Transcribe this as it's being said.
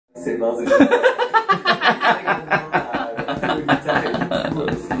ses mains et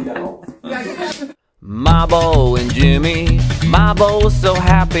Mabo and Jimmy, Mabo's so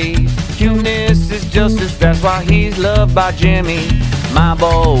happy. Cuteness is justice, that's why he's loved by Jimmy.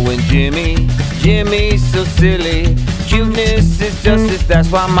 Mabo and Jimmy, Jimmy's so silly. Cuteness is justice,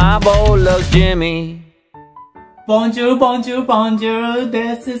 that's why Mabo loves Jimmy. Bonjour, bonjour, bonjour,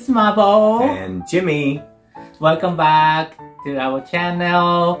 this is Mabo. And Jimmy. Welcome back to our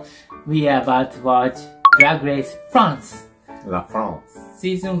channel. We are about to watch Drag Race France. La France.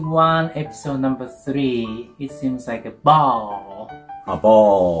 Season 1, episode number 3. It seems like a ball. A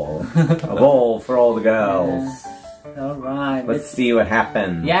ball. A ball for all the girls. Alright. Let's see what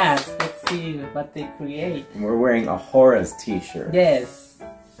happens. Yes, let's see what they create. We're wearing a Horace t-shirt. Yes.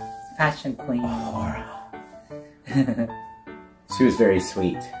 Fashion queen. Hora. She was very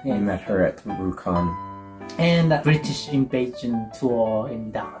sweet. Yeah. We met her at Rjukan. And a British invasion tour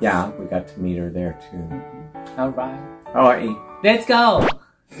in Dallas. Yeah, we got to meet her there too. Alright. Alright. Let's go!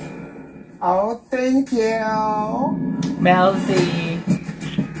 Oh, thank you. Melcy.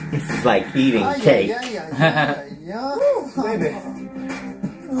 This is like eating cake.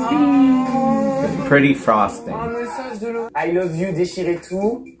 Pretty frosting. I love you, déchirez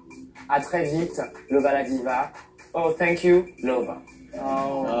tout. À très vite, Lova la diva. Oh, thank you, Lova.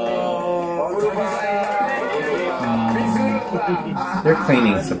 Their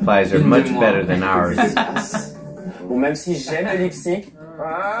cleaning supplies are much better than ours. Bon, même si j'aime le lip sync.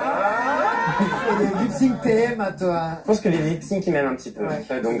 Le lip sync t'aimes à toi. Je pense que les lip sync ils m'aiment un petit peu. Ouais.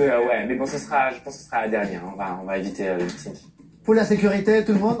 Donc ouais, mais bon, je pense que ce sera la dernière. On va éviter le lip sync. Pour la sécurité,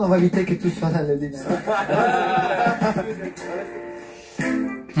 tout le monde, on va éviter que tout soit dans le lip sync.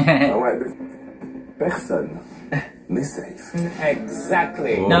 Ouais, personne n'est safe.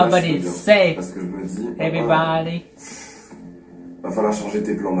 Exactly. Nobody's safe. Parce que je me dis, Everybody. va falloir changer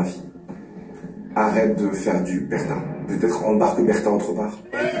tes plans, ma fille. Arrête de faire du Bertin. Peut-être embarque Bertin autre part.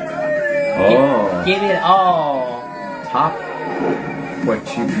 Oh, Give it all. top what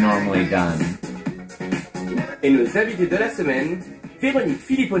you've normally done. Et nos invités de la semaine, Véronique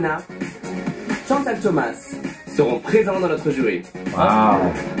Philippona, Chantal Thomas, seront présents dans notre jury.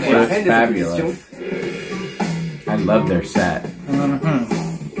 Wow, Pour la that's reine des fabulous. oppositions, I love their set.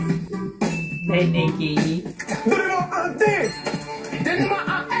 Hey, Nikki. Donnez-moi un T. Donnez-moi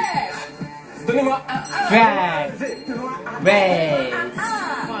un R. Donnez-moi un A. Drag. Race.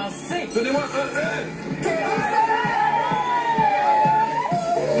 Donnez-moi un E.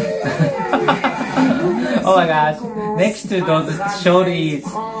 Oh my gosh. Next to those shorties.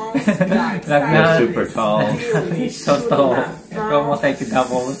 They're super tall. He's so tall. Almost like a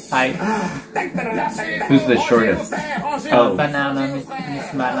double height. Who's the shortest? Oh, Banana, Miss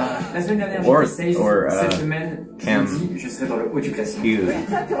Banana. la semaine dernière, Or- j'étais safe. or, Cette semaine, Cam. je dis, je serai dans le haut du classement. cute.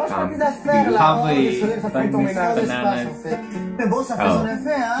 Probably, Ça fait but ton Miss ménage d'espace Banana. en fait. Mais bon, ça fait Oh. son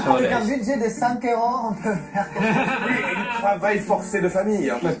effet, hein. Sure Avec un is. budget de 5 €, on peut faire. Travail forcé de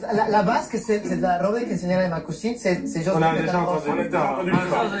famille. La base, que c'est de la robe que enseñara ma cousine, c'est juste. On a déjà entendu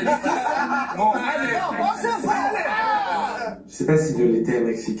Bon, allez. Je sais pas si Lolita est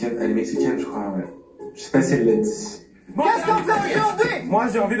mexicaine. Elle est mexicaine, je crois, ouais. Je sais pas si elle l'a dit. Qu'est-ce qu'on fait aujourd'hui? Moi,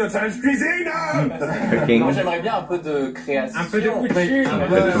 j'ai envie de challenge cuisine. Cooking. Moi, j'aimerais bien un peu de création. Un peu de couture. Un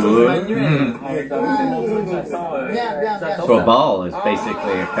peu de couleur. Manuel. Avec un peu de j'attends. Bien. So a ball is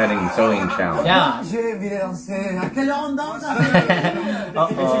basically a cutting sewing challenge. Yeah. J'ai envie de danser. À quelle heure on danse?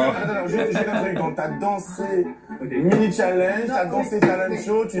 Attends, juste un truc. Donc, t'as dansé mini challenge, t'as dansé talent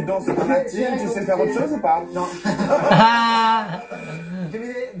show, tu danses dramatique, tu sais faire autre chose ou pas? Non. Je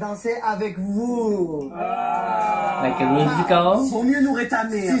vais danser avec vous. Like a musical. Pour mieux nous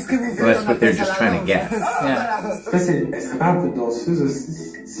rétamer. C'est ce que vous faites. Well, that's what they're just trying to guess. Yeah. Je sais pas si elle serait pas un peu danseuse aussi,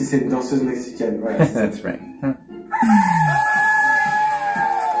 si c'est une danseuse mexicaine. Ouais. That's right.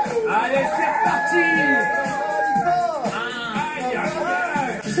 Allez, c'est parti.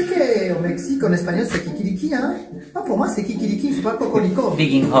 Tu sais qu'au Mexique, en espagnol, c'est kikiriki, hein? Ah, pour moi, c'est kikiriki, c'est pas cocorico.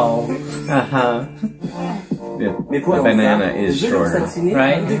 Digging hole. Uh-huh. Mais The pour avant banana ça, is je vais shorter. satiner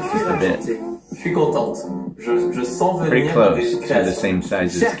Right. de cuir A bit. argenté. Je suis contente. Je sens Pretty venir close des to the créations. same size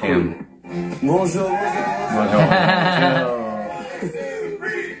as Chers Cam. Bonjour. Bonjour.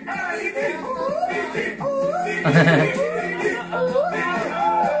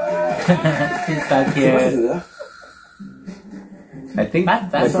 She's so cute. I think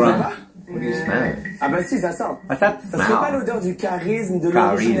That's that's all wrong. right. What do you smell? Ah bah si, ça sent. What's that Ça serait pas smell? l'odeur du charisme, de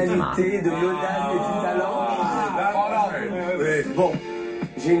Charisme. l'originalité, de l'audace et du talent. Bon,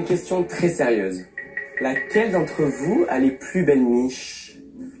 j'ai une question très sérieuse. Laquelle d'entre vous a les plus belles niches?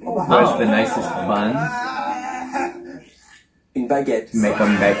 What's the nicest bun? une baguette. Make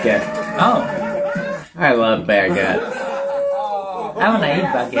them baguette. Oh, I love baguettes. I wanna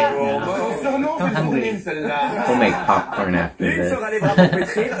eat baguette now. Surnom, I'm c'est hungry. fourmine, celle-là. We'll make popcorn after L'une this. sera les bras pour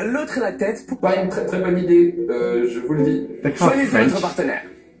pétrir, l'autre la tête pour Pas une très très bonne idée, je vous le dis. Look how choisir French votre partenaire.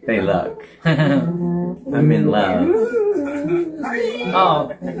 they look. I'm in love. Oh,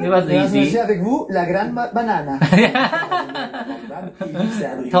 it was Mesdames et easy. messieurs, avec vous, la Grande Banana.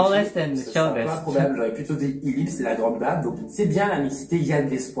 Tallest and Pas de shortest. problème, j'aurais plutôt dit ellipse, c'est la grande dame, donc c'est bien la mixité, il y a de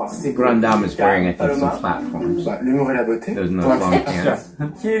l'espoir. C'est Grande Dame is wearing, I think, some Paloma. platforms. Bah, l'humour et la beauté. There's no long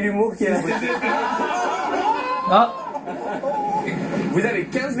pants. Qui est l'humour, qui est la beauté? Oh, Vous avez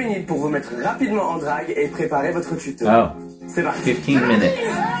 15 minutes pour vous mettre rapidement en drague et préparer votre tuto. Oh, C'est parti. 15 minutes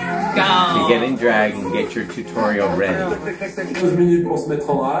to go. get in drag and get your tutorial ready. 15 minutes pour se mettre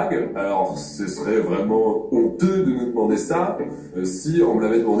en drague. Alors, ce serait vraiment honteux de nous demander ça si on me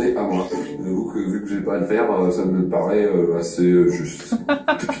l'avait demandé à moi. J'avoue que vu que j'ai pas à le faire, ça me paraît assez juste.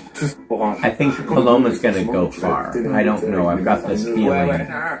 Orange. I think Paloma's gonna go far. I don't know. I've got this feeling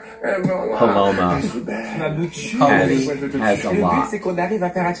Paloma has a Le but, lot. c'est qu'on arrive à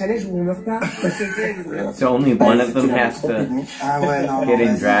faire un challenge où on meurt pas. So only one of them has to Ah ouais, non. get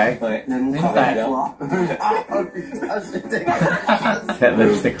in drag. That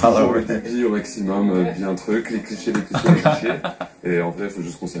lipstick all over there. Dis au maximum, bien truc, les clichés, les clichés, les clichés. Et en fait, il faut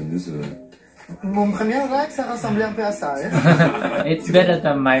juste qu'on s'amuse. Mon premier drag, ça ressemblait un peu à ça. Hein. It's better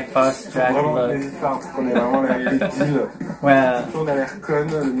than my first drag Vraiment, look. n'hésite pas, on est vraiment les deals. Well, On a l'air conne,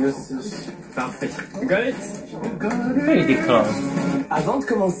 le mieux c'est. Parfait. Got it? pretty close. Avant de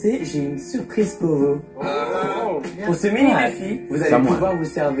commencer, j'ai une surprise pour vous. Pour ce mini défi, vous allez Someone. pouvoir vous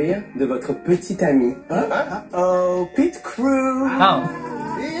servir de votre petit ami. Oh, Pit Crew! Oh,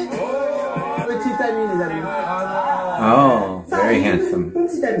 Petit ami, les amis. Oh, very handsome. Mon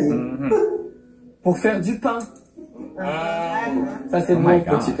petit ami. Pour faire du pain. Ça, c'est Oh mon my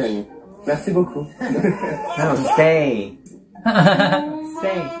gosh. petit ami. Merci beaucoup. No, stay.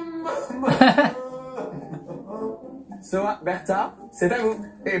 stay. Soa, Bertha, c'est à vous.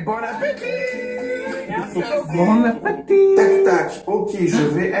 Et bon appétit! Bon appétit. Tac tac, ok, je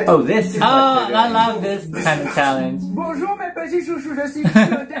vais être. Oh, this is Oh, what I they're doing. love this kind of challenge. Bonjour mes petits chouchous, je suis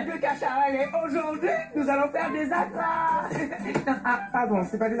le tête de Cacharel et aujourd'hui nous allons faire des acras. Ah, pardon,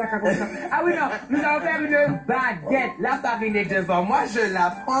 c'est pas des acras comme ça. Ah oui, non, nous allons faire une baguette. La farine est devant moi, je la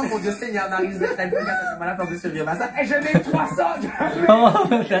prends, mon Dieu Seigneur, Marie, je très bien, c'est la force de survivre à ça. Et je mets 300, Oh,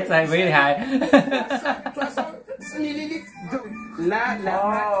 that's like really high. 300 millilitres d'eau. Là,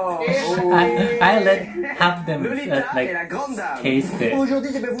 I let have them Lolita et like la Grande Dame. taste it. Aujourd'hui,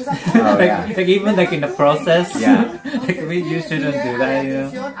 je vais vous apprendre. Oh, yeah. Like even like in the process, Yeah. like you shouldn't do that, you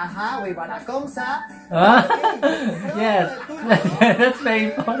know. Ah, oui, voilà, comme ça. Ah, yes, that's very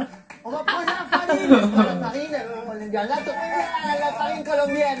important. On va prendre la farine. La farine, on aime bien la farine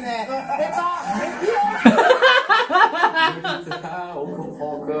colombienne. On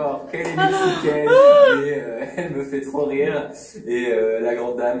comprend encore qu'elle est mexicaine et elle me fait trop rire. Et la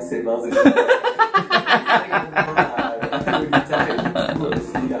grande dame, ses mains, c'est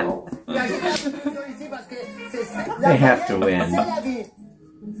They have to win.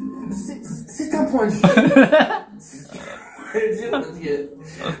 C'est un point de vue.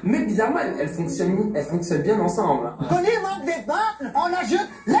 Mais bizarrement, elles fonctionnent bien ensemble. Quand il manque des pains, on ajoute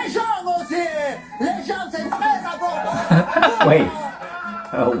les jambes aussi. Les jambes, c'est très important. Wait.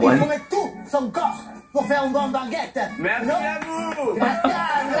 Oh, Il faut one. mettre tout son corps pour faire une bonne baguette. Merci à vous.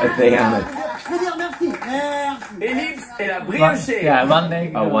 They have it. Je veux dire merci. Merci. Ellipse et la One, brioche. yeah, one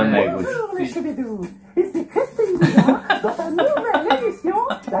leg. Oh, one leg was. Dans ta nouvelle émission,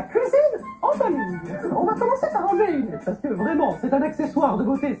 la cuisine en famille. On va commencer par enlever une, parce que vraiment, c'est un accessoire de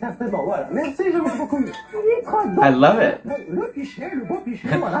beauté, certainement. Voilà, merci, je vous ai beaucoup. I love it. Le pichet, le beau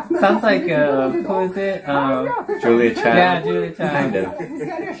pichet, voilà. Sounds like who is it? Julia Child. Yeah, Julia Child. Kind of. Vous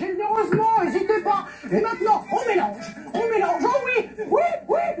y allez généreusement, n'hésitez pas. Et maintenant, on mélange. Oh oui, oui,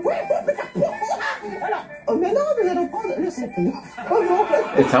 oui, oui. Voilà. Oh, maintenant, nous allons prendre le centre. Oh non.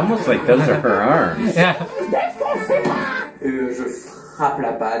 It's almost like those are her arms. Yeah. Je frappe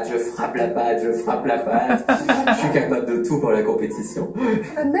la pâte, je frappe la pâte, je frappe la pâte. Je suis capable de tout pour la compétition.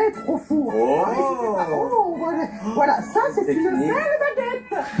 Mettre au four. Oh, voilà, ça c'est une belle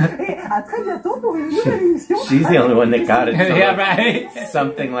baguette. Et à très bientôt pour une nouvelle émission. She's the only one that got it. So Yeah, right.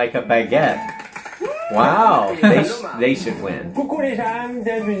 something like a baguette. Wow, they should win. Coucou les gens,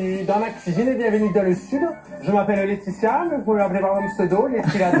 bienvenue dans ma cuisine et bienvenue dans le sud. Je m'appelle Laetitia, mais vous pouvez m'appeler par mon pseudo,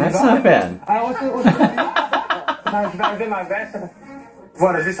 Laetitia. That's not bad. Alors je vais enlever ma veste.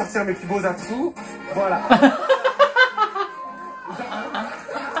 Voilà, je vais sortir mes plus beaux atouts. Voilà.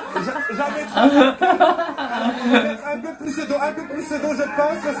 J'en ai trop. Un peu plus d'eau, je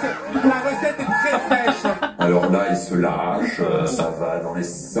pense, parce que la recette est très fraîche. Alors là, il se lâche, ça va dans les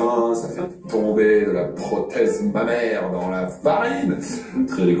seins, ça fait tomber de la prothèse mammaire dans la farine.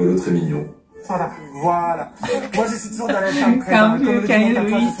 Très rigolo, très mignon. Voilà. Moi, je suis toujours dans les femmes présentes. Comme le dit mon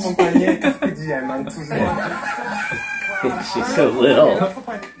tatouage sur mon poignet, carpe diem, hein, toujours. She's so little.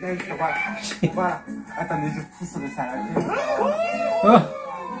 Voilà. Attendez, je pousse le salade.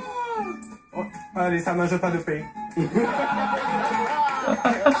 Oh, allez, ça mange pas de pain.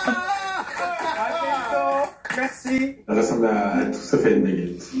 Merci. Ça ressemble à tout sauf à une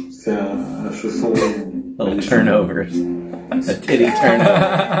baguette. C'est un chausson. Little turnovers. A titty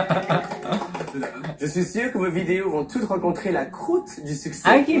turnover. Je suis sûr que vos vidéos vont toutes rencontrer la croûte du succès.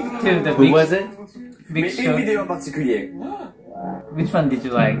 I give to the Who big, was it? big Mais show. une vidéo en particulier. Which one did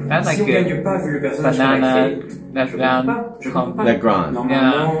you like? I like Si on gagne pas, vu le personnage qu'on a banana, créé, that round. je comprends pas. The Grande.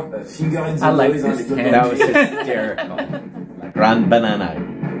 Normalement, finger in the I like nose, hein, this les head. That was hysterical. Grande Banana.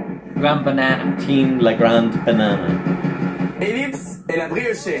 Grande banana. Team La Grande Banana. Ellipse et la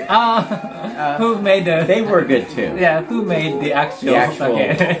brioche. Oh, who made the? They were good too. Yeah, who made the actual? The actual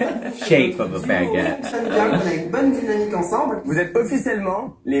baguette? shape of a baguette. Ça veut dire qu'on a une bonne dynamique ensemble. Vous êtes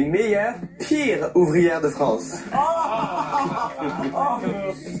officiellement les meilleures, pires ouvrières de France.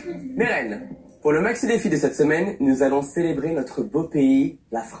 Mes reines, pour le maxi défi de cette semaine, nous allons célébrer notre beau pays,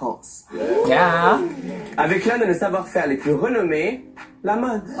 la France. Yeah. Avec l'un de nos savoir-faire les plus renommés, la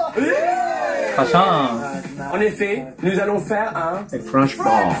mode. Franchement. En effet, nous allons faire un A French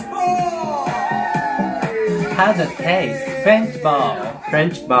ball. How's it taste? French ball.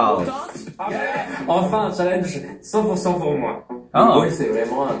 French balls. Enfin, un challenge 100% pour moi. Oh. Le drôle, c'est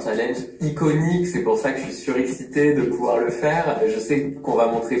vraiment un challenge iconique, c'est pour ça que je suis surexcité de pouvoir le faire. Je sais qu'on va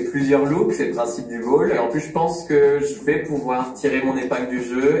montrer plusieurs looks, c'est le principe du bowl. Et en plus, je pense que je vais pouvoir tirer mon épingle du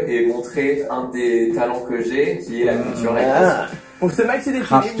jeu et montrer un des talents que j'ai, qui est la culture. Pour ce maxi défi,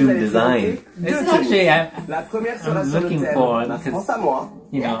 Costume vous allez design. présenter deux It's actually, tenues. La première sera I'm sur le looking thème for La because, France à moi.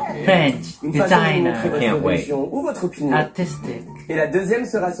 you know, French Une façon de designer, montrer Can't votre wait. religion ou votre opinion. artistic. Et la deuxième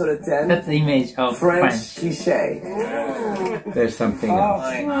sera sur le thème That's the image of French French. cliché. There's something else.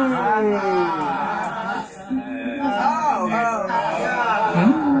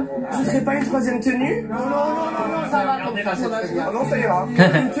 Je ne ferai pas une troisième tenue? Non, ça va, comme ça, c'est très bien. Non, ça ira.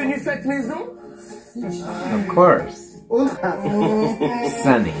 Une tenue faite maison? Of course.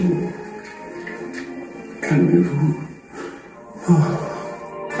 Sunny. Calmez-vous.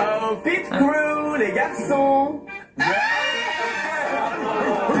 Oh, pit crew, les garçons!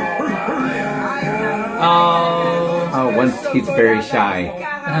 Oh. Oh, once he's very shy.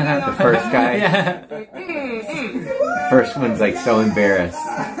 The first guy. Yeah. First one's like so embarrassed.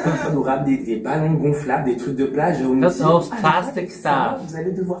 On nous rame des ballons gonflables, des trucs de plage. Et on nous That's dit, all plastic stuff. vous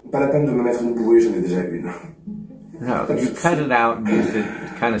allez devoir. Pas la peine de me mettre une bouée, j'en ai déjà une. No, you cut it out and use it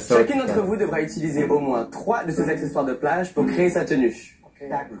kind of sort Chacune d'entre vous devra utiliser au moins 3 de ces accessoires de plage pour créer sa tenue.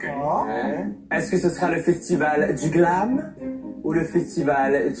 D'accord. Est-ce que ce sera le festival du glam ou le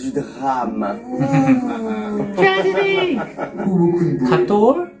festival du drame? Tragedy!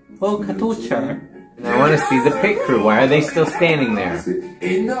 Couture or couture? And I want to see the pit crew. Why are they still standing there? C'est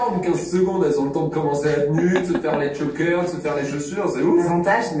énorme, 15 secondes, elles ont le temps de commencer la tenue, de se faire les chokers, de se faire les chaussures, c'est ouf.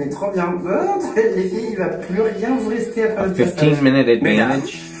 Avantage, mais trop bien. Les filles, il va plus rien vous rester après le 15-minute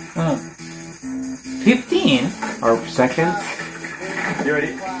advantage 15? or seconds? You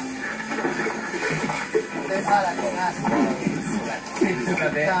ready?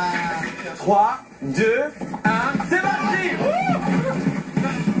 3, 2, 1, c'est parti!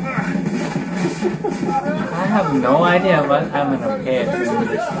 I have no idea what I'm gonna get.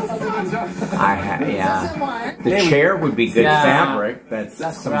 Yeah. The chair would be good Yeah. fabric. That's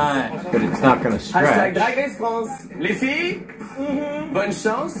Right. but it's not going to Hashtag stretch. Drag Race France. Les filles, bonne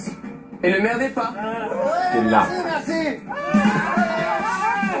chance et ne merdez pas. Good luck.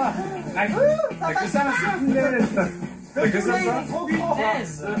 T'as que ça, T'as que ça,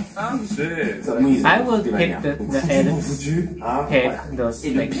 I will pick the head, those Et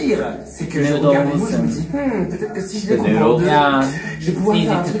le like pire, c'est que je regarde les mots, je me dis, peut-être que si je les The comprends noodles. deux, Yeah. je vais pouvoir Easy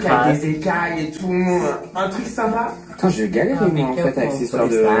faire un to truc cut. avec des écailles et tout, un truc sympa. Attends, je galère moi en fait avec ces histoires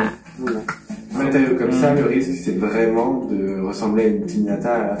de... Un matériau comme ça, le risque, c'est vraiment de ressembler à une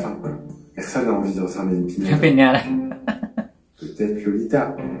piñata à la fin, quoi. Personne n'a envie de ressembler à une piñata. Piñata. Peut-être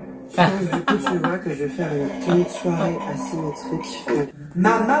Lolita. Du coup, tu vois que je vais faire une tenue de soirée asymétrique.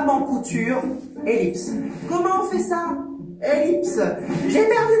 Ma maman couture, ellipse. Comment on fait ça? Ellipse. J'ai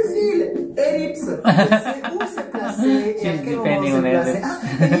perdu le fil. Ellipse. Je sais où c'est placé et à quel moment c'est placé.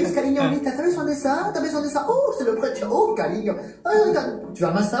 Ah, ellipse, Calignon, t'as vu son dessin? T'as vu son dessin? Oh, c'est le prêtre. Oh, Calignon. Tu Tu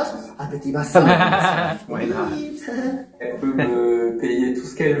veux un massage? Un petit massage. Why not? Elle peut me payer tout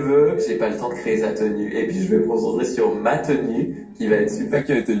ce qu'elle veut, j'ai pas le temps de créer sa tenue. Et puis je vais me concentrer sur ma tenue, qui va être super. C'est ça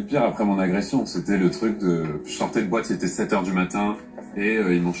qui a été le pire après mon agression, c'était le truc de... Je sortais de boîte, c'était 7h du matin, et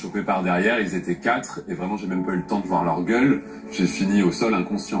ils m'ont chopé par derrière, ils étaient 4, et vraiment j'ai même pas eu le temps de voir leur gueule, j'ai fini au sol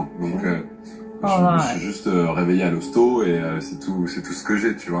inconscient. Donc je me suis juste réveillé à l'hosto, et c'est tout ce que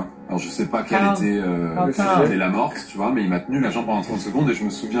j'ai, tu vois. Alors je sais pas quelle était l'amorce, tu vois, mais il m'a tenu la jambe pendant 30 secondes, et je me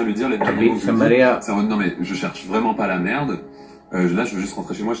souviens lui dire les derniers mots que je lui dis, c'est en mode non mais je cherche vraiment pas la merde, là je veux juste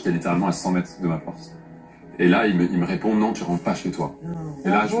rentrer chez moi, j'étais littéralement à 100 mètres de ma porte. Et là il me répond non, tu rentres pas chez toi. Et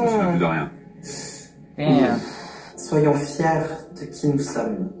là je me souviens plus de rien. Soyons fiers de qui nous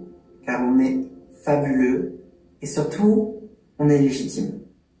sommes, car on est fabuleux, et surtout, on est légitime.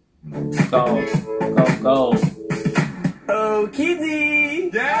 Go, go, go. Oh, Kitty!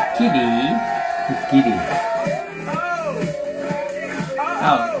 Yeah. Kitty? Who's Kitty?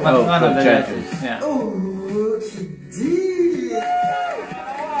 Oh, one of the judges. Yeah. Oh, Kitty!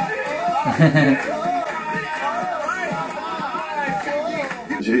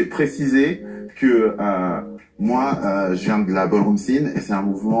 J'ai précisé que moi, je viens de la ballroom scene et c'est un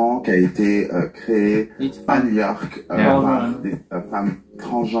mouvement qui a été créé à New York par des femmes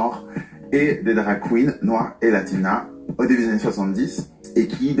transgenres et des drag queens noires et latinas au début des années 70 et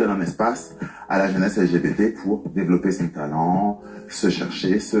qui donne un espace à la jeunesse LGBT pour développer son talent, se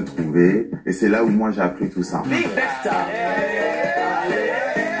chercher, se trouver. Et c'est là où moi j'ai appris tout ça.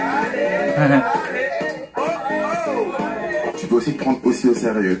 Tu peux aussi te prendre aussi au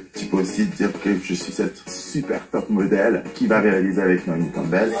sérieux. Tu peux aussi te dire que je suis cette super top modèle qui va réaliser avec Naomi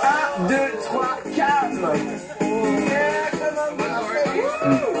Campbell. 1, 2, 3, 4.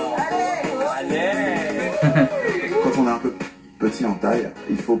 Quand on est un peu petit en taille,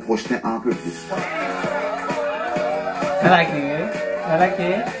 il faut projeter un peu plus. I like it. I like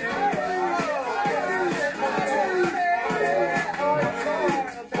it.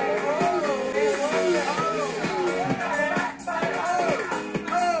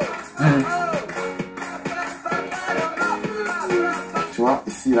 Tu vois,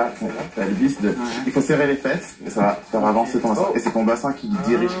 ici, là, t'as le vis de... Il faut serrer les fesses, et ça va faire avancer ton bassin. Et c'est ton bassin qui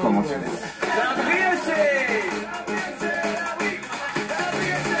dirige comment tu fais.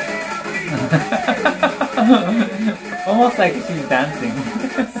 Almost like she's dancing.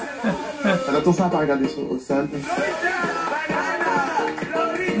 Fais attention à pas regarder au sol.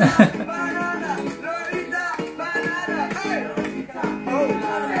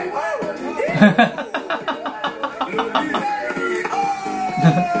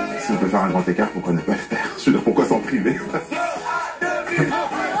 Si on peut faire un grand écart, pourquoi ne pas le faire? Je veux dire, pourquoi s'en priver?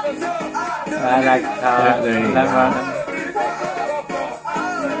 I like that.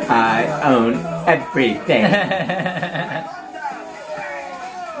 I own everything.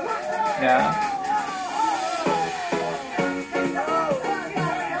 Yeah.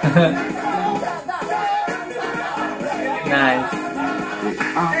 Nice.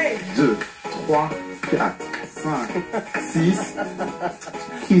 1, 2, 3, 4, 5, 6,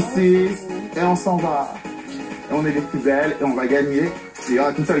 kisses, et on s'en va. Et on est les plus belles, et on va gagner. Il y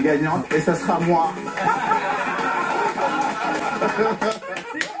aura qu'une seule gagnante, et ça sera moi.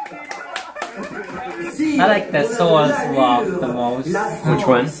 I like that Soa's walk the most. Which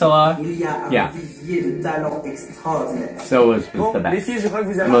one? Soa? Yeah. Soa's was the best.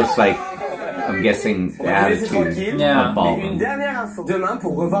 Most like, I'm guessing, the attitude of ballroom. Une dernière info. Demain,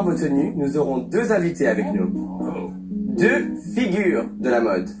 pour revoir vos tenues, nous aurons 2 invités avec nous. 2 figures de la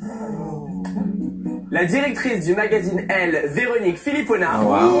mode. La directrice du magazine Elle, Véronique Philippona. Oh,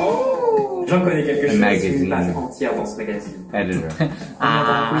 wow. J'en connais quelque chose. C'est une page entière dans ce magazine. Editor.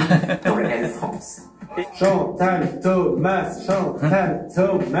 Dans le Elle France. Chantal Thomas, Chantal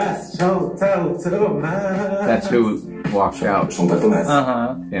Thomas, Chantal Thomas. That's who walked out. Chantal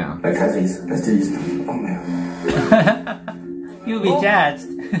Thomas. Yeah. La créatrice, la styliste. Oh merde. You'll be judged.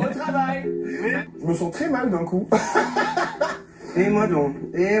 Au travail. Je me sens très mal d'un coup. Et moi donc,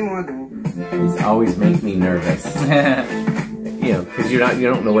 et moi donc. These always make me nervous. You know, because you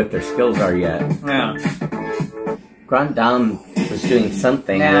don't know what their skills are yet. Yeah. Grande Dame was doing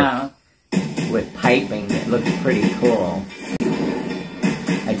something with piping that looked pretty cool.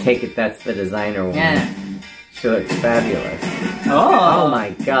 I take it that's the designer woman. Yeah. She looks fabulous. Oh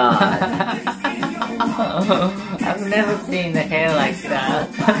my god. I've never seen the hair like that.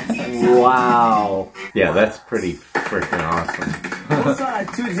 Wow. Yeah, that's pretty freaking awesome. Bonsoir à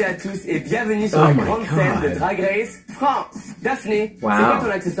toutes et à tous et bienvenue sur la grande scène de Drag Race France. Daphné, c'est quoi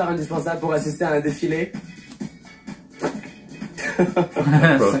ton accessoire indispensable pour assister à un défilé?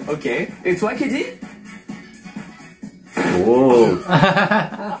 Ok. Et toi, Kedi? Whoa.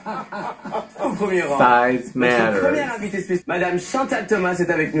 Au premier rang. Size matters. Notre première invitée spéciale, Madame Chantal Thomas est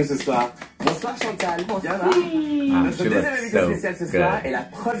avec nous ce soir. Bonsoir Chantal. Bonsoir. Notre deuxième invitée spéciale ce soir est la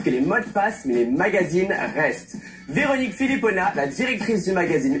preuve que les modes passent mais les magazines restent. Véronique Philippona, la directrice du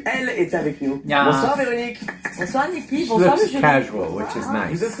magazine Elle, est avec nous. Bonsoir Véronique. Bonsoir Niki. Bonsoir Looks casual, which is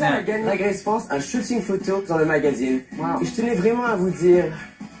nice. Vous offrez à la gagnante Grace France un shooting photo dans le magazine. Et je tenais vraiment à vous dire,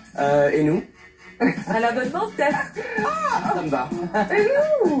 et nous? À l'abonnement peut-être. Ça me va.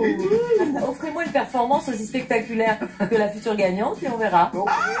 Offrez-moi une performance aussi spectaculaire que la future gagnante et on verra.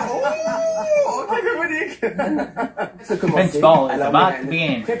 Véronique. Se commencer. Alors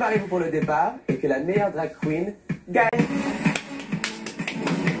Mélène, préparez-vous pour le départ et que la meilleure drag queen gagne.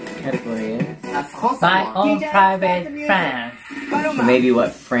 La France. My own private France. Maybe what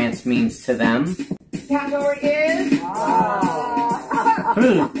France means to them.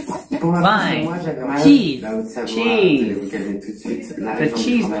 Fruit, wine, cheese, the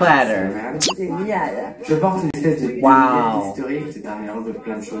cheese platter. Je porte une espèce de Wow. historique, c'est un mélange de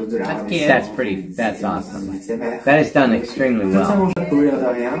plein de choses, de la That's awesome. That is done extremely well.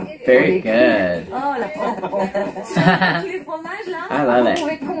 Very good. Oh la tous les fromages là. I love it.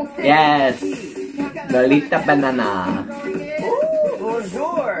 Yes. Lolita Banana.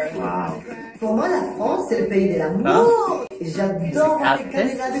 Bonjour. Wow. Pour moi, la France, c'est le pays de l'amour. J'adore voir les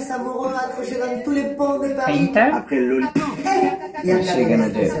Canadiens amoureux accrochés dans tous les ponts de Paris. Après Lolita. Il y a What's she gonna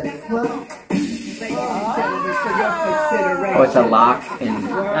do? avec moi. Oh, it's a lock in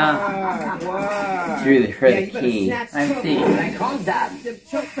through the key. I see. La Grande Dame.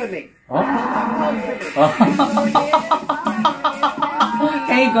 Oh.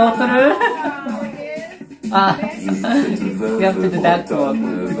 Can you go through? You have to do that one.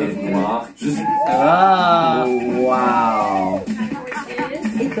 Oh, wow.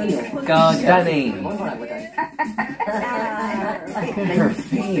 Go, Stunning.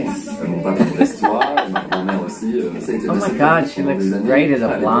 Oh my God, she looks great as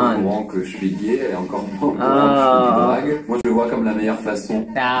a blonde. Que je suis gay, elle est encore moins Oh. Moi, je le vois comme la meilleure façon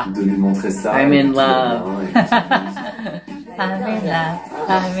de lui montrer ça. I'm in love. I'm in love,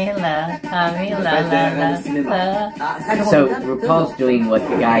 I'm in love, I'm in love. So RuPaul's doing what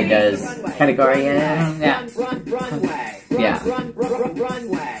the guy does. Category in? Yeah. Yeah.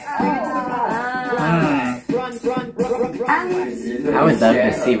 I would love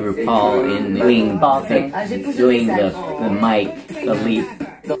to see RuPaul in doing the mic, the leap.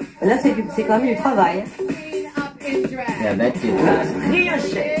 Là c'est quand même du travail. Yeah, that did that.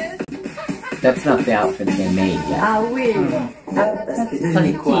 That's not the outfit they made yet. Ah oui.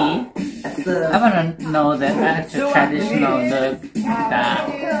 Pretty key. I wanna know the actual traditional look.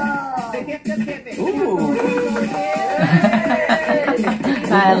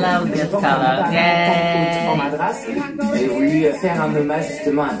 I love this color. En madras, j'ai voulu faire un hommage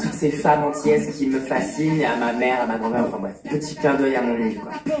justement à toutes ces femmes antillaises qui me fascinent, et à ma mère, à ma grand-mère, enfin bref, petit clin d'œil à mon île,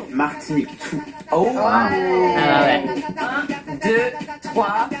 quoi. Martinique, tout. Oh! Wow. 1, 2,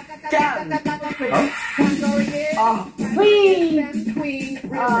 3, 4! Oh! Oui!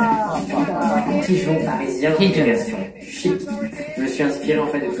 Pigeon parisien, version chic. Je me suis inspiré en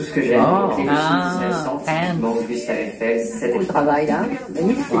fait de tout ce que j'aime. Donc les filles récentes, Buste à Eiffel, c'était le travail là.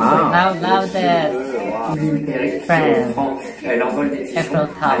 Magnifique. Love that. France. L'envol des pigeons. Eiffel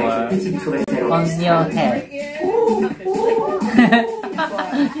Tower. Avec une petite tour Eiffel On your head.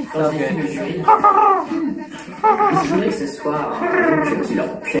 Quand j'ai fait le jury, je voulais que ce soit un jeu qui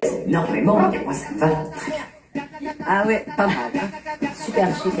leur plaise énormément, et moi ça me va très bien. Ah ouais, pas mal. Hein. Super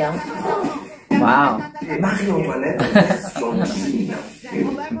chic hein. Wow. Marie-Antoinette, gentille.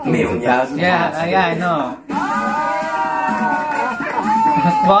 Mais on y a. Yeah, I know.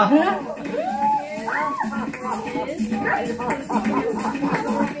 What?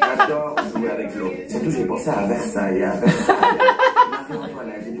 J'adore jouer avec l'eau. Surtout, j'ai pensé à Versailles.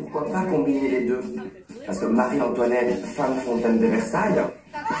 Marie-Antoinette. Et pourquoi pas combiner les deux? Parce que Marie-Antoinette, femme fontaine de Versailles.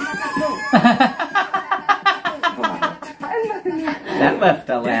 That left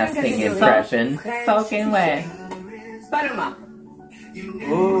a lasting impression. Soaking wet. Paloma.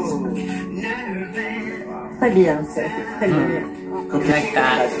 Oh. Très bien, très bien. Like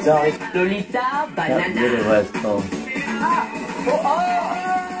that. Lolita That Banana. really was cool.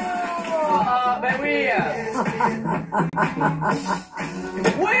 Ben oui.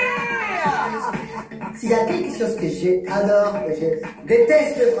 Oui. S'il y a quelque chose que j'adore, que je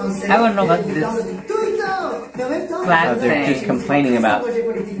déteste le français, I don't know what this tout le temps, mais en même temps, Oh, they're just complaining about the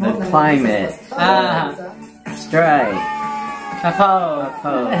climate. Strike.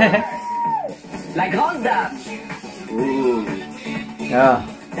 La Grande Dame. Oh.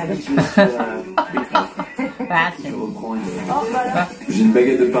 Fashion. reprends J'ai une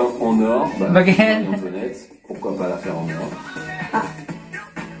baguette de pain en or. Baguette. Antoinette, pourquoi pas la faire en or?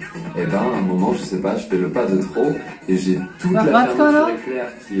 Et ben, à un moment, je sais pas, je fais le pas de trop et j'ai toute la fermeture éclair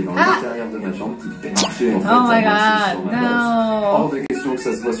qui est dans l'intérieur de ma jambe qui est marchée en fait. Oh my god, no! Hors de question que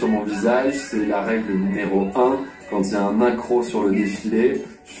ça se voit sur mon visage, c'est la règle numéro 1. Quand il y a un accro sur le défilé,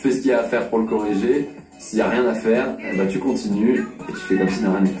 tu fais ce qu'il y a à faire pour le corriger. S'il n'y a rien à faire, eh ben, tu continues et tu fais comme s'il n'y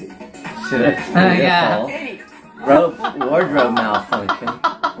a rien été. Wardrobe malfunction.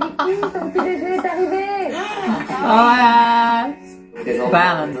 Ton petit déjeuner est arrivé.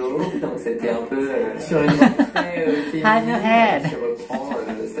 Balance. Donc c'était un peu sur une montée On your head. qui reprend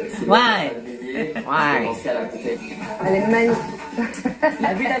cette Why? Elle est magnifique.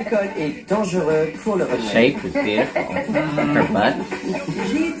 L'abus d'alcool est dangereux pour le The remède. shape is beautiful. Her butt.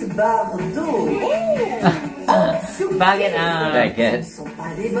 Gîte Bardot. Baguette. Baguette. Ce ne sont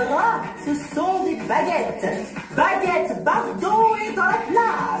pas des bras, ce sont des baguettes. Baguette Bardot est dans la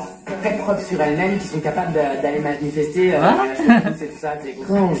place. Très propres sur elles-mêmes, qui sont capables d'aller manifester. C'est tout ça, c'est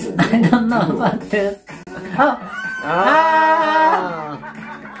étrange. I don't know about this. Oh. Ah.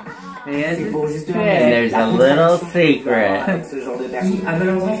 C'est pour justement. There's a little secret. Avec ce genre de personne. A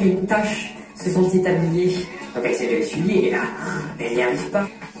malheureusement fait une tache sur son petit tablier. Donc elle s'est fait essuyer et là, elle n'y arrive pas.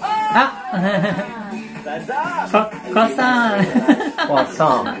 Ah. Croissant.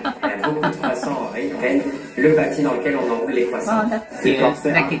 Croissant. Elle a beaucoup de croissants, oui. Le papier dans lequel on enroule les croissants. C'est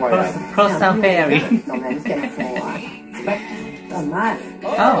Like croissant fairy. Pas mal.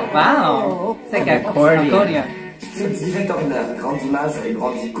 Oh wow. It's like a accordion. Ce directeur d'une grande image et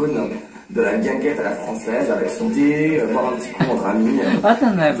grande icône de la guinguette à la française avec son thé, boire un petit coup entre amis.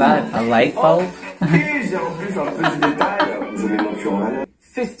 Wasn't that bad? A light bulb? Et j'ai en plus un petit détail, je mets mon cul en l'air.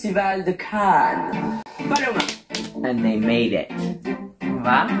 Festival de Cannes. Paloma. And they made it.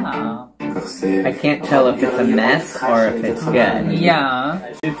 Wow. I can't tell if it's a mess or if it's good. Yeah.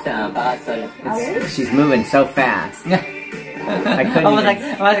 C'est un parasol. She's moving so fast. I couldn't I was even...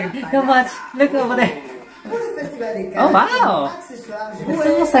 like, so much. Look over there. Pour le Festival des Oh Cannes, wow. accessoires, j'ai It's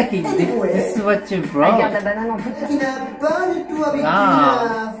almost like this is what you brought. Regarde la banane en plus. qui n'a pas du tout habitué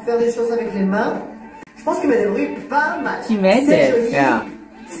Ah. à faire des choses avec les mains. Je pense qu'il me débrouille pas mal. She made C'est it. joli. Yeah.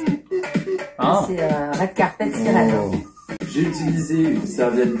 Oh. C'est red carpet sirène. J'ai utilisé une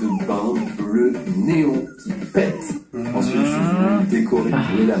serviette de bain bleu néon qui pète. Ensuite, je voulais décorer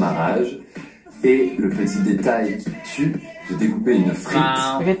pour l'amarrage. Et le petit détail qui tue, j'ai découpé une frite.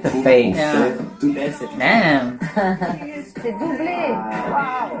 Wow. Look at the pour face. en faire toute cette Damn. C'est doublé.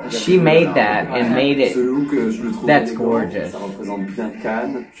 Wow. She made that and made Ce it. look, je le trouve That's élégant. gorgeous. Ça représente bien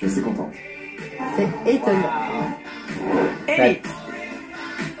Cannes. Je suis assez content. C'est étonnant. That...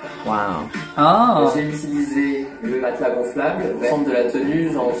 Wow. Oh. J'ai utilisé le matelas gonflable. Au centre de la tenue,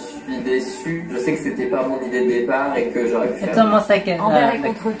 j'en suis déçu. Je sais que c'était pas mon idée de départ et que j'aurais pu It's faire almost like Envers et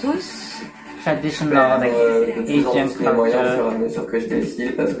like contre tous. traditional like de plus en Asian plus les moyens au culture. fur et à mesure que je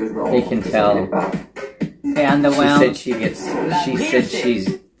défile parce que je me rends They compte can que tell. c'était pas. Hey, She underwhelmed. said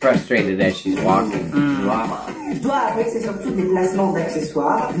she's frustrated as she's walking. Je dois avouer que c'est surtout des placements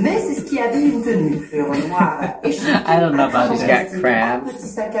d'accessoires, mais c'est ce qui habille une tenue. Le noir et chic. I don't know about She's that. got crabs. Un petit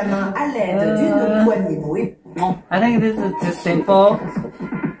sac à main à l'aide d'une poignée bouée. I think this is just simple.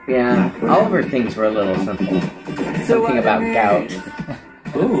 Yeah. All of her things were a little simple. Something about gout.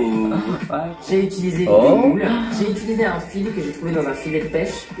 J'ai utilisé Oh. des moules. J'ai utilisé un fil que j'ai trouvé dans un filet de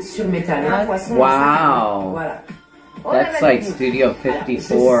pêche sur mes talons. Un poisson. Wow. Voilà. That's like Studio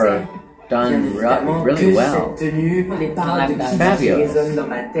 54 done really well. Cette tenue, les paroles de qui Fabulous. résonnent dans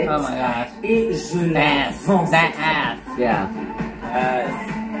ma tête. Oh my gosh. Et je la Ass. vends. That ass. Yeah.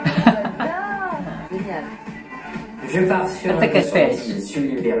 Génial. Je pars sur That's like a fish. une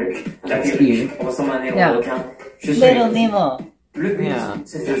sublime perruque. La That's perruque cute. ressemble à un héros Yeah. requin. Je suis Little Nemo. le but, Yeah.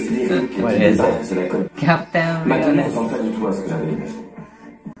 c'est de faire du What is it? C'est la conne. Captain. Ma tenue ressemble pas du tout à ce que j'avais imaginé.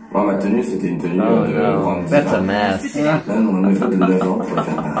 Moi, ma tenue, c'était une tenue Oh de no. grande That's diva. a mess. Même mon neveu de 9 ans pourrait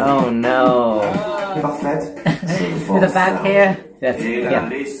faire pareil. Oh no. Parfaite. With the back hair. That's, Et la yeah.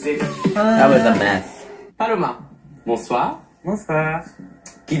 laisser. That was a mess. Paloma. Bonsoir. Bonsoir.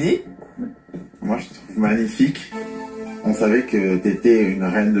 Qui dit? Moi, je te trouve magnifique. On savait que t'étais une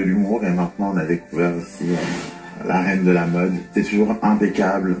reine de l'humour et maintenant on a découvert aussi la reine de la mode. T'es toujours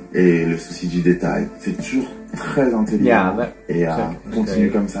impeccable et le souci du détail. C'est toujours très intelligent. Yeah, but- et continue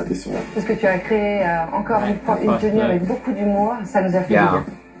great. comme ça, t'es sur la. Parce que tu as créé encore une tenue avec beaucoup d'humour, ça nous a fait Yeah. plaisir.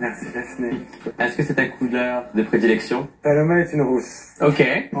 Merci Daphné. Est-ce que c'est ta couleur de prédilection? Paloma est une rousse. Ok.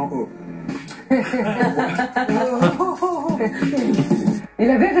 En haut. Il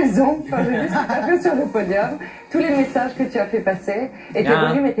avait raison, quand j'ai vu ce que tu as fait sur le podium, tous les messages que tu as fait passer, et tes Yeah.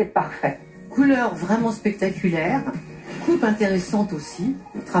 volumes étaient parfaits. couleurs vraiment spectaculaires, coupe intéressante aussi,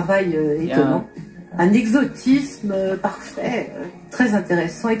 travail étonnant, un exotisme parfait, très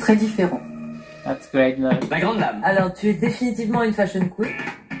intéressant et très différent. That's great. La Grande Dame. Alors, tu es définitivement une fashion queen.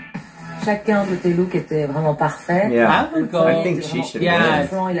 Chacun de tes looks était vraiment parfait. Yeah, I think she should Le win.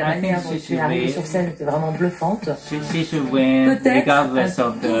 plan et la manière dont tu es arrivée sur scène était vraiment bluffante. She should win, Peut-être regardless un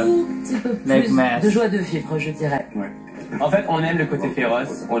of the tout petit peu leg plus mask. de joie de vivre, je dirais. En fait, on aime le côté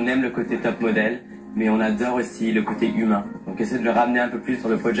féroce, on aime le côté top modèle, mais on adore aussi le côté humain. Donc essaie de le ramener un peu plus sur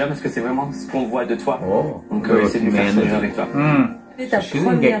le podium parce que c'est vraiment ce qu'on voit de toi. Donc essaie de nous faire sourire avec toi. C'est ta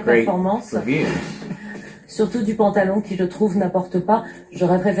première performance. Surtout du pantalon qui, je trouve, n'apporte pas.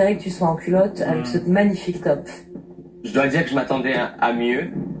 J'aurais préféré que tu sois en culotte avec ce magnifique top. Je dois dire que je m'attendais à mieux.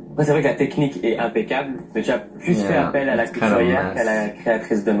 Après, c'est vrai que la technique est impeccable, mais tu as plus fait appel à la couturière qu'à la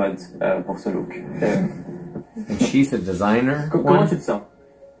créatrice de mode pour ce look. And she's a designer. Comment tu te sens?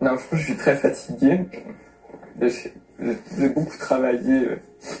 Non, je suis très fatigué. J'ai beaucoup travaillé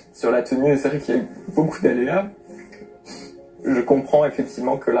sur la tenue et c'est vrai qu'il y a eu beaucoup d'aléas. Je comprends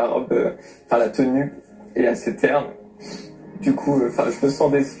effectivement que la robe, la tenue est à ses termes. Du coup, je me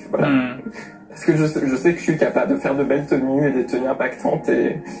sens déçu. Voilà. Parce que je sais que je suis capable de faire de belles tenues et des tenues impactantes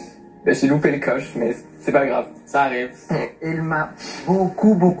et j'ai loupé le coche, mais c'est pas grave, ça arrive. Il m'a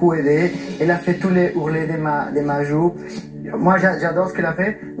beaucoup aidé. Il a fait tous les ourlets de ma joue. Moi, j'adore ce qu'elle a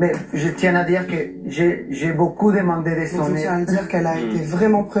fait, mais je tiens à dire que j'ai beaucoup demandé de son aide. Je tiens à dire qu'elle a été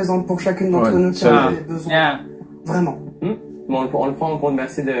vraiment présente pour chacune d'entre nous qui en avait besoin. Vraiment. Bon, on le prend en compte,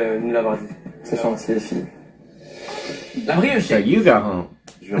 merci de nous l'avoir dit. C'est gentil, les filles. La brioche. So you go home.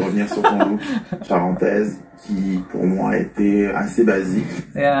 Je vais revenir sur ton look charentaise qui pour moi était assez basique,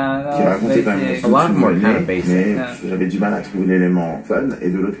 qui racontait quand même mais j'avais du mal à trouver l'élément fun. Et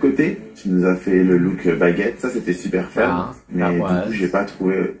de l'autre côté, tu nous as fait le look baguette, ça c'était super fun, mais du coup j'ai pas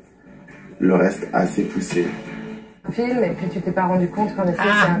trouvé le reste assez poussé. Film, et puis tu t'es pas rendu compte qu'en effet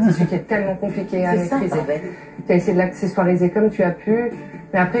c'est un tissu qui est tellement compliqué à maîtriser. Tu as essayé de l'accessoiriser comme tu as pu,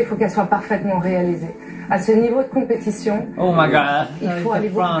 mais après il faut qu'elle soit parfaitement réalisée. À ce niveau de compétition, il faut aller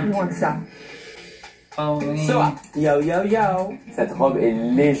beaucoup plus loin que ça. Cette robe est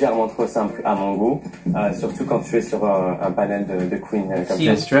légèrement trop simple à mon goût, surtout quand tu es sur un panel de queen comme ça.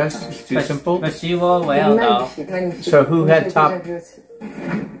 This dress is too simple. But she will well though. So who had top?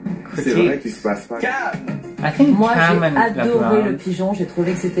 C'est vrai qu'il se passe pas. Moi, j'ai adoré le pigeon. J'ai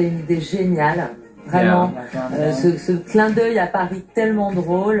trouvé que c'était une idée géniale. Vraiment, ce clin d'œil à Paris tellement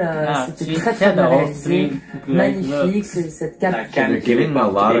drôle, c'était très bien réalisé, magnifique, cette cape. La canne qui est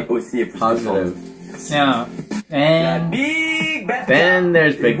portée aussi est plus positive. Yeah. And then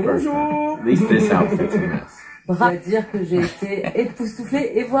there's Big Person. At least this outfit's a mess. Je dois dire que j'ai été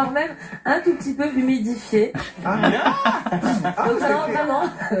époustouflée et voire même un tout petit peu humidifiée. Donc vraiment,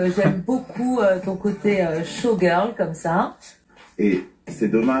 j'aime beaucoup ton côté showgirl comme ça. Et c'est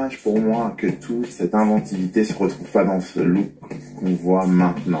dommage pour moi que toute cette inventivité se retrouve pas dans ce look qu'on voit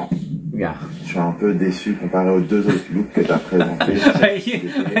maintenant. Je suis un peu déçu comparé aux deux autres looks que tu as présentés.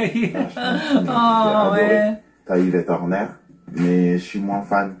 T'as Yves Horner, mais je suis moins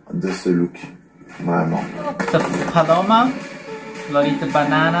fan de ce look. Vraiment. Paloma, Lolita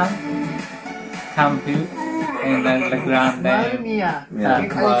Banana, Campu, and then the Grande Dame.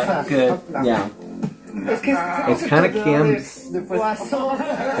 Good. Yeah. It's kind of Kim's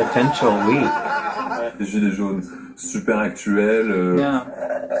potential week. Les gilets jaunes, super actuel,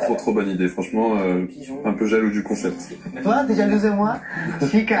 trop bonne idée, franchement, un peu jaloux du concept. Toi, t'es jalouse de moi?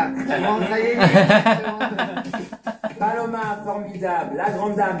 Chica, Paloma, formidable, la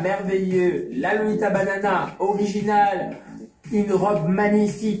Grande Dame, merveilleux, la Lolita Banana, originale, une robe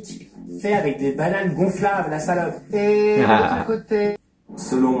magnifique, fait avec des bananes gonflables, la salope. Et de l'autre côté...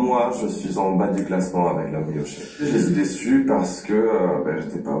 Selon moi, je suis en bas du classement avec la brioche. Je suis déçu parce que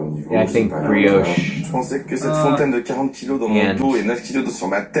j'étais pas au niveau. Yeah, I think brioche. Je pensais que cette fontaine de 40 kilos dans mon dos et 9 kilos sur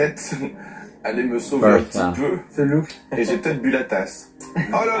ma tête allait me sauver un petit peu. Ce look. Et j'ai peut-être bu la tasse. Oh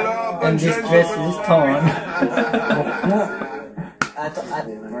là là, And this dress is torn.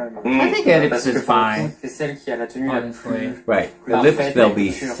 I think ellipse is fine. C'est celle qui a la tenue la plus... Right. Ellipse, they'll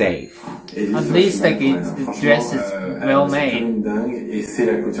be safe. At least like the dress is well made. Dingue, et c'est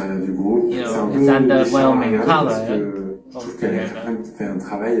la couturière du groupe. You know, it's underwhelming color. Je trouve qu'elle a quand même fait un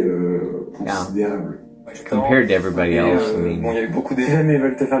travail considérable. Compared to everybody else, I mean. Bon, il y a eu beaucoup Si jamais ils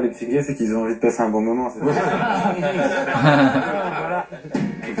veulent te faire des petits gays, c'est qu'ils ont envie de passer un bon moment. En tout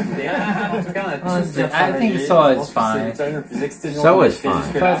cas, on a tous bien I think so is fine. So is fine.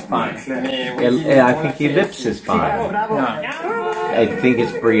 That's fine. I think ellipse is fine. I think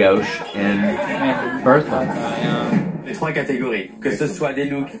it's brioche and Bertha. les 3 catégories. Que ce soit des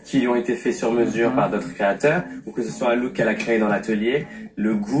looks qui ont été faits sur mesure par d'autres créateurs, ou que ce soit un look qu'elle a créé dans l'atelier,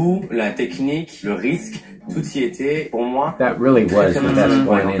 le goût, la technique, le risque, tout y était, pour moi. That really was the best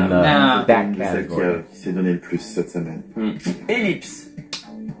one in that category. Qui s'est donné le plus cette semaine. Ellipse.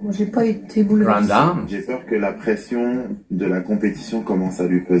 Moi, j'ai pas été bouleversée. Grande Dame. J'ai peur que la pression de la compétition commence à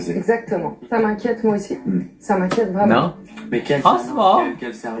lui peser. Exactement. Ça m'inquiète moi aussi. Ça m'inquiète vraiment. No? Mais quel cerveau,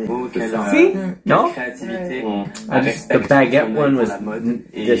 quelle créativité. The baguette one was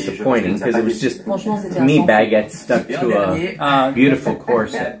disappointing because it was just, to me, baguette stuck to a beautiful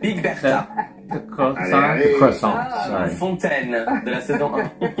corset. Big Bertha. The croissant, sorry. Fontaine de la saison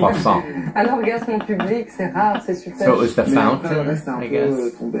 1. Croissant. Un orgasme en public, c'est rare, c'est super. So it was the fountain, I guess.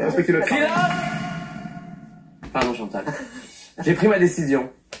 Pardon Chantal. J'ai pris ma décision.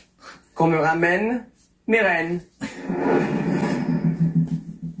 Qu'on me ramène mes reines.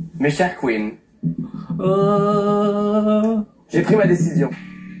 Mes chères queens. J'ai pris ma décision.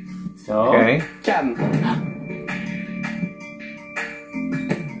 Okay. Cam.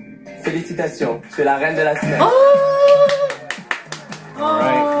 Félicitations, tu es la reine de la semaine.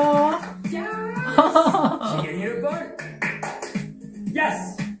 J'ai gagné le bol.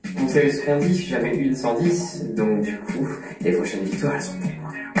 Yes. Vous savez ce qu'on dit, j'avais une 110, donc du coup, les prochaines victoires elles sont pour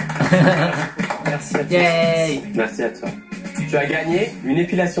moi. Merci à toi. Yay! Merci à toi. Tu as gagné une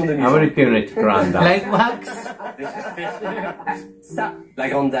épilation de I would have given it to Grande Dame. Like wax? Ça, la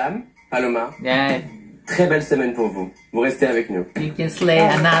Grande Dame, Paloma. Yeah. Très belle semaine pour vous. Vous restez avec nous. You can slay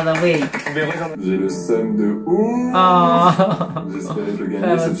another week. J'ai le seum de ouf. Oh. J'espérais le gagner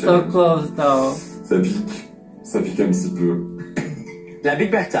That was cette so challenge. close though. Ça pique un petit peu. La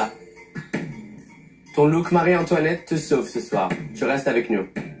Big Bertha. Ton look Marie-Antoinette te sauve ce soir. Tu restes avec nous.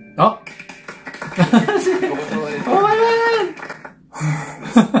 Oh. Oh my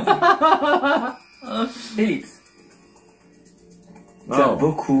god. Ellipse. Tu as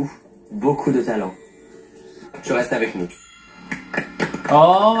beaucoup de talent. Tu restes avec nous.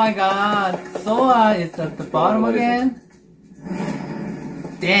 Oh my god. Soa is at the bottom again?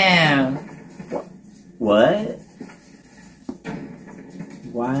 Damn. What?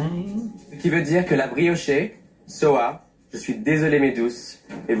 Why? Ce qui veut dire que la briochée, Soa, je suis désolé mes douces,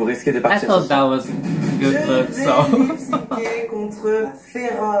 et vous risquez de I partir. thought that was good look, so. lip-syncer contre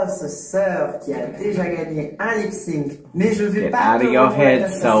féroce sœur qui a déjà gagné un lip-sync. Mais je vais Get pas out te of your rendre head, la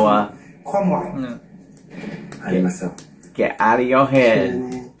facile. Soa. Crois-moi. Allez, ma soeur. Get out of your head.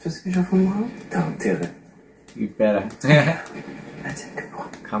 Tout ce que j'en fais moi, T'as intérêt. You better. la tienne que moi.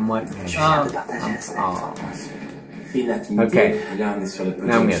 Come what Je may. viens de partager la semaine. Et une intimité. Okay. Et là, on est sur le podium.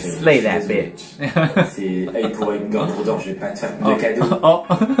 Now I'm gonna slay that bitch. Et pour une garde d'or, je vais pas te faire de cadeaux. Oh.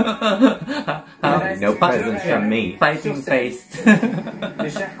 No presents from me. Fighting face. Mes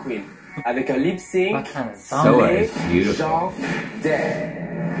chers queens, avec un lip sync, What kind of song? Soa is beautiful. Jean Day.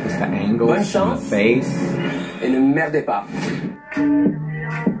 Just the angles Bonne from the chance. face. Et ne merdez pas.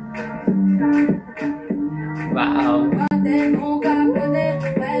 Wow.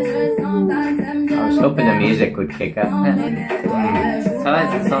 I was hoping the music would kick up. Soa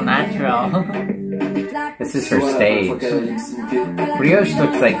is so natural. This is her stage. Brioche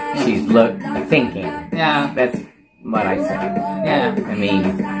looks like she's thinking. Yeah. That's what I said. Yeah. I mean,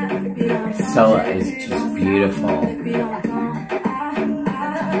 Soa is just beautiful.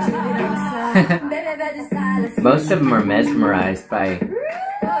 Most of them are mesmerized by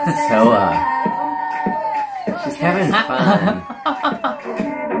Soa. She's having fun.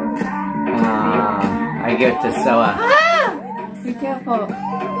 I give it to Soa. Be careful.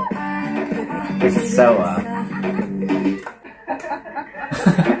 It's Soa.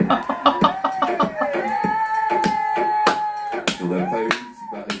 On n'a pas eu qui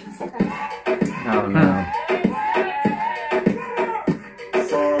paraît plus fort. Oh no.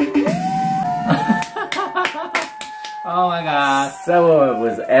 Oh my god. Soa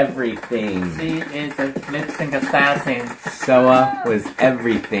was everything. She is a lip sync assassin. Soa was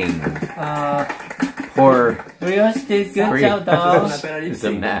everything. Poor Brioche did good Brioche job though. is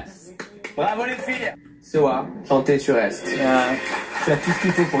a mess. Bravo les filles. Soa, chanter tu restes. Yeah. Tu as tout ce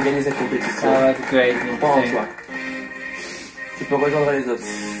qu'il faut pour gagner cette compétition. That was great. Crois en toi. Tu peux rejoindre les autres.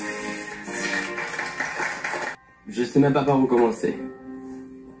 Je sais même pas par où commencer.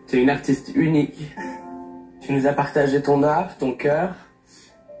 Tu es une artiste unique. Tu nous as partagé ton art, ton cœur,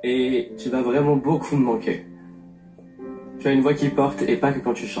 et tu vas vraiment beaucoup me manquer. Tu as une voix qui porte et pas que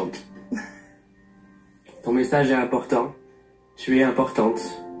quand tu chantes. Ton message est important, tu es importante,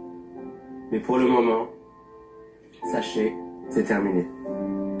 mais pour le moment, sachez, c'est terminé.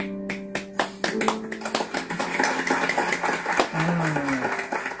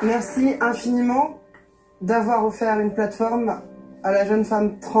 Merci infiniment. d'avoir offert une plateforme à la jeune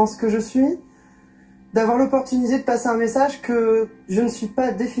femme trans que je suis, d'avoir l'opportunité de passer un message que je ne suis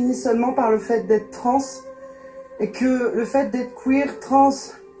pas définie seulement par le fait d'être trans, et que le fait d'être queer, trans,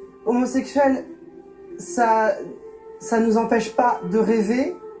 homosexuel, ça nous empêche pas de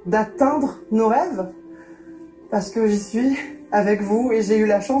rêver, d'atteindre nos rêves, parce que j'y suis avec vous et j'ai eu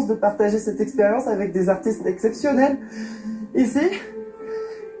la chance de partager cette expérience avec des artistes exceptionnels ici,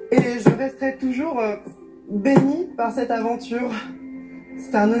 et je resterai toujours bénie par cette aventure.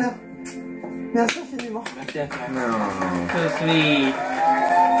 C'était un honneur. Merci infiniment. Merci à toi. So sweet.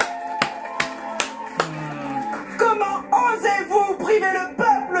 Comment osez-vous priver le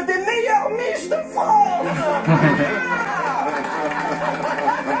peuple des meilleures miches de France?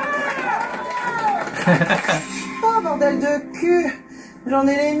 Oh bordel de cul! J'en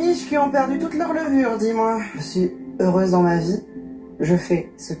ai les miches qui ont perdu toute leur levure, dis-moi. Je suis heureuse dans ma vie, je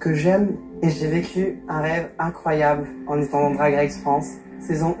fais ce que j'aime et j'ai vécu un rêve incroyable en étant dans Drag Race France,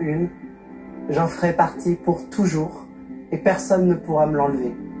 saison 1. J'en ferai partie pour toujours et personne ne pourra me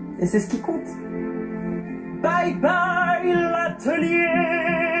l'enlever. Et c'est ce qui compte. Bye bye l'atelier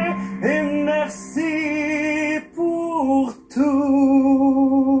et merci pour tout.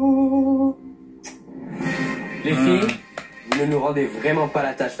 Les filles, vous ne nous rendez vraiment pas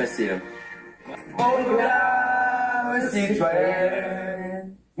la tâche facile. Oh là,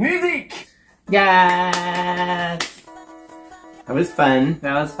 citoyenne. Musique. Yes. That was fun.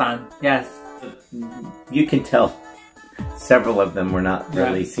 That was fun. Yes. You can tell several of them were not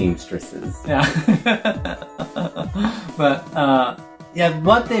really seamstresses. Yeah. But yeah,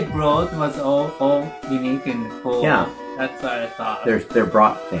 what they brought was all unique and cool. Yeah. That's what I thought. They're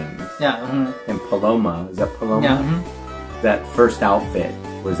brought things. Yeah. And Paloma, is that Paloma? Yeah. That first outfit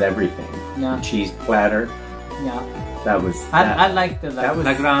was everything. Yeah. The cheese platter. Yeah. That was. I like the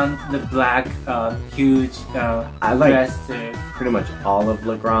Legrand, the black, huge I like dress too. pretty much all of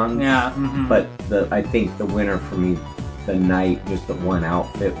Legrand's. Yeah. But I think the winner for me, the night, just the one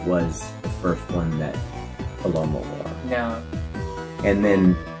outfit was the first one that Paloma wore. Yeah. And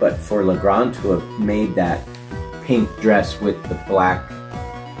then, but for Legrand to have made that pink dress with the black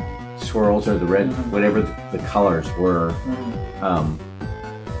swirls or the red, whatever the colors were,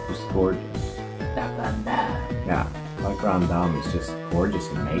 was gorgeous. Yeah. La Grande Dame is just gorgeous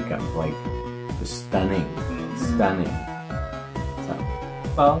in makeup, like just stunning, stunning. So.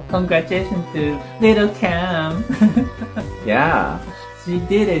 Well, congratulations to little Cam. Yeah. She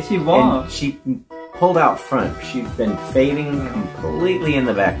did it, she won. And she pulled out front. She's been fading completely in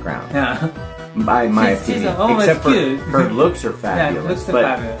the background. Yeah. By my She's opinion. almost Except for cute. her looks are fabulous. Yeah, looks are but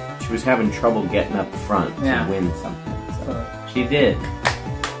fabulous. she was having trouble getting up front to win something. So she did.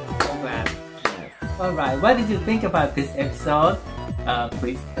 So glad. Alright, what did you think about this episode?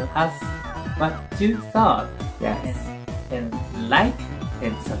 Please tell us what you thought. Yes. And like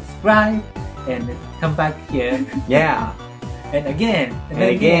and subscribe and come back here. Yeah. And again. And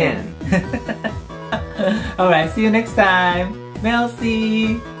again. Alright, see you next time.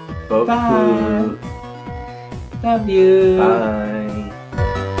 Merci. Beaucoup. Bye. Love you. Bye.